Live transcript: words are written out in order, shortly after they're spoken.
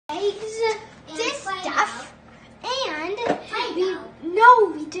eggs, this stuff, and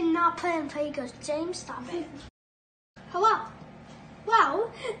we did not put in Play-Doh. James, stop it. Hello.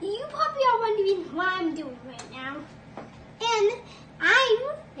 Well, you probably are wondering what I'm doing right now. And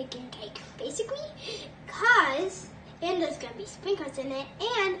I'm making cake, basically, and there's going to be sprinkles in it,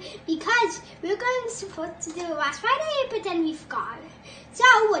 and because we were supposed to do it last Friday, but then we forgot. So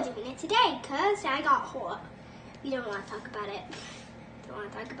we're doing it today, because I got hot. We don't want to talk about it. Don't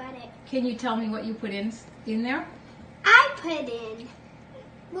want to talk about it. Can you tell me what you put in there?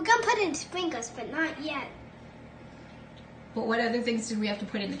 We're going to put in sprinkles, but not yet. But what other things did we have to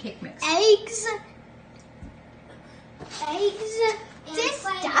put in the cake mix? Eggs, this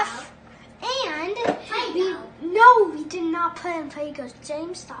stuff, and we did not put in Play-Doh.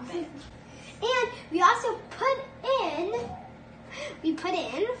 James, stop it. And we also put in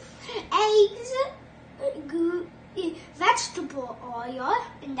eggs, vegetable oil,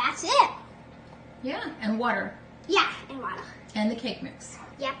 and that's it. Yeah, and water. Yeah, and water. And the cake mix.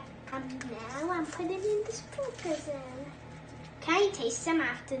 Yep. Now I'm putting in the sprinkles in. Can I taste them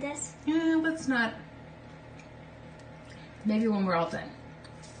after this? Yeah, let's not. Maybe when we're all done.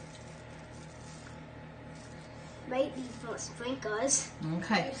 Might be more sprinkles.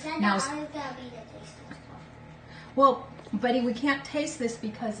 Okay. Now, well, buddy, we can't taste this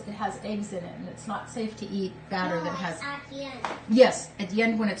because it has eggs in it, and it's not safe to eat batter that has. At the end. Yes, at the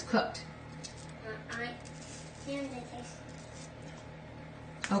end when it's cooked.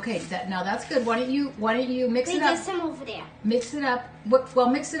 Okay, now that's good. Why don't you mix it up? There's some over there. Mix it up. Well,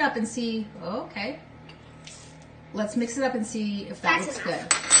 mix it up and see. Okay. Let's mix it up and see if that looks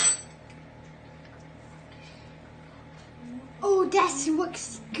good. Oh, that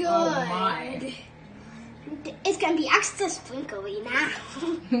looks good. Oh my. It's gonna be extra sprinkly now.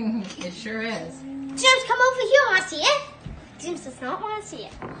 It sure is. James, come over here. Want to see it? James does not want to see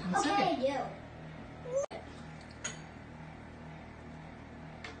it. That's okay, I do.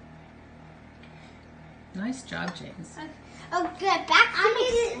 Nice job, James. Oh, good. Back to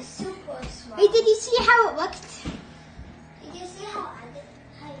me. Wait, did you see how it looked? Did you see how I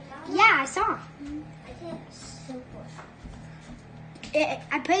did? Yeah, I saw. I did super.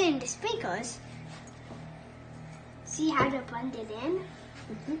 I put it in the sprinkles. See how to blend it in?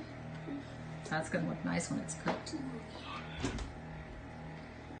 Mm-hmm. That's going to look nice when it's cooked.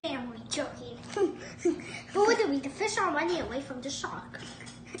 Family joking. Literally, the fish are running away from the shark.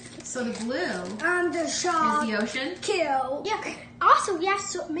 So the blue The shark is the ocean? killed. Yeah. Also, we have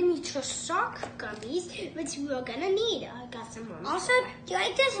so miniature shark gummies, which we're going to need. I got some more. Also, do you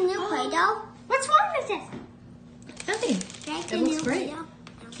like this new Play-Doh? What's wrong with this? Nothing. Do you like It the looks new great. Play-Doh?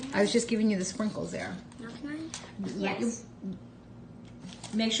 I was just giving you the sprinkles there. Yes.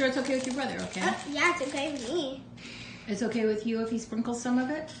 Make sure it's okay with your brother, okay? Yeah, it's okay with me. It's okay with you if he sprinkles some of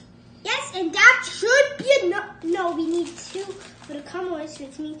it? Yes, and that should be enough. No, we need 2 for the colors,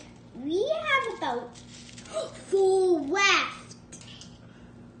 which means we have about 4 left.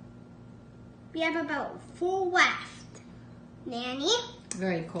 We have about 4 left. Nani?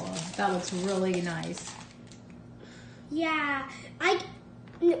 Very cool. That looks really nice. Yeah,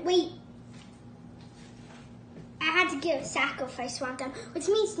 wait. I had to give a sacrifice one time, which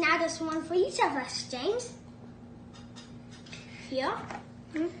means now there's one for each of us, James. Here.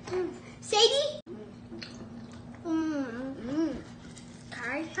 Sadie? Can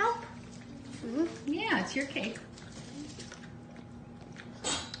I help? Yeah, it's your cake.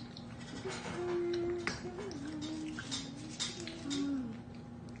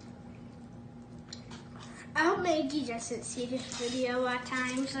 I hope Maggie doesn't see this video at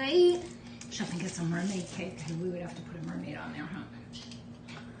times, right? She'll think it's a mermaid cake, and we would have to put a mermaid on there,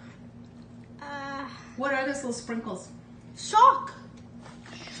 huh? What are those little sprinkles? Shark.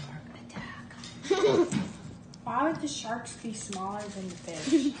 Shark attack. Why would the sharks be smaller than the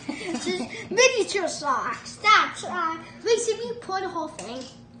fish? Just miniature sharks. That's basically pour the whole thing.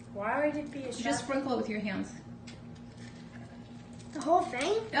 Why would it be a shark? Just sprinkle it with your hands. The whole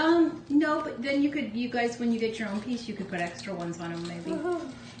thing? No, but then you guys, when you get your own piece, you could put extra ones on them, maybe.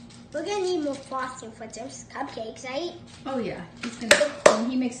 We're gonna need more frosting for those cupcakes, right? Oh yeah, when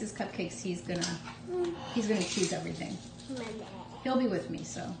he makes his cupcakes, he's gonna choose everything. He'll be with me,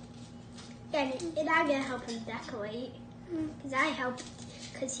 so. And I'm gonna help him decorate,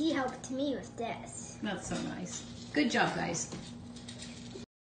 because he helped me with this. That's so nice. Good job, guys.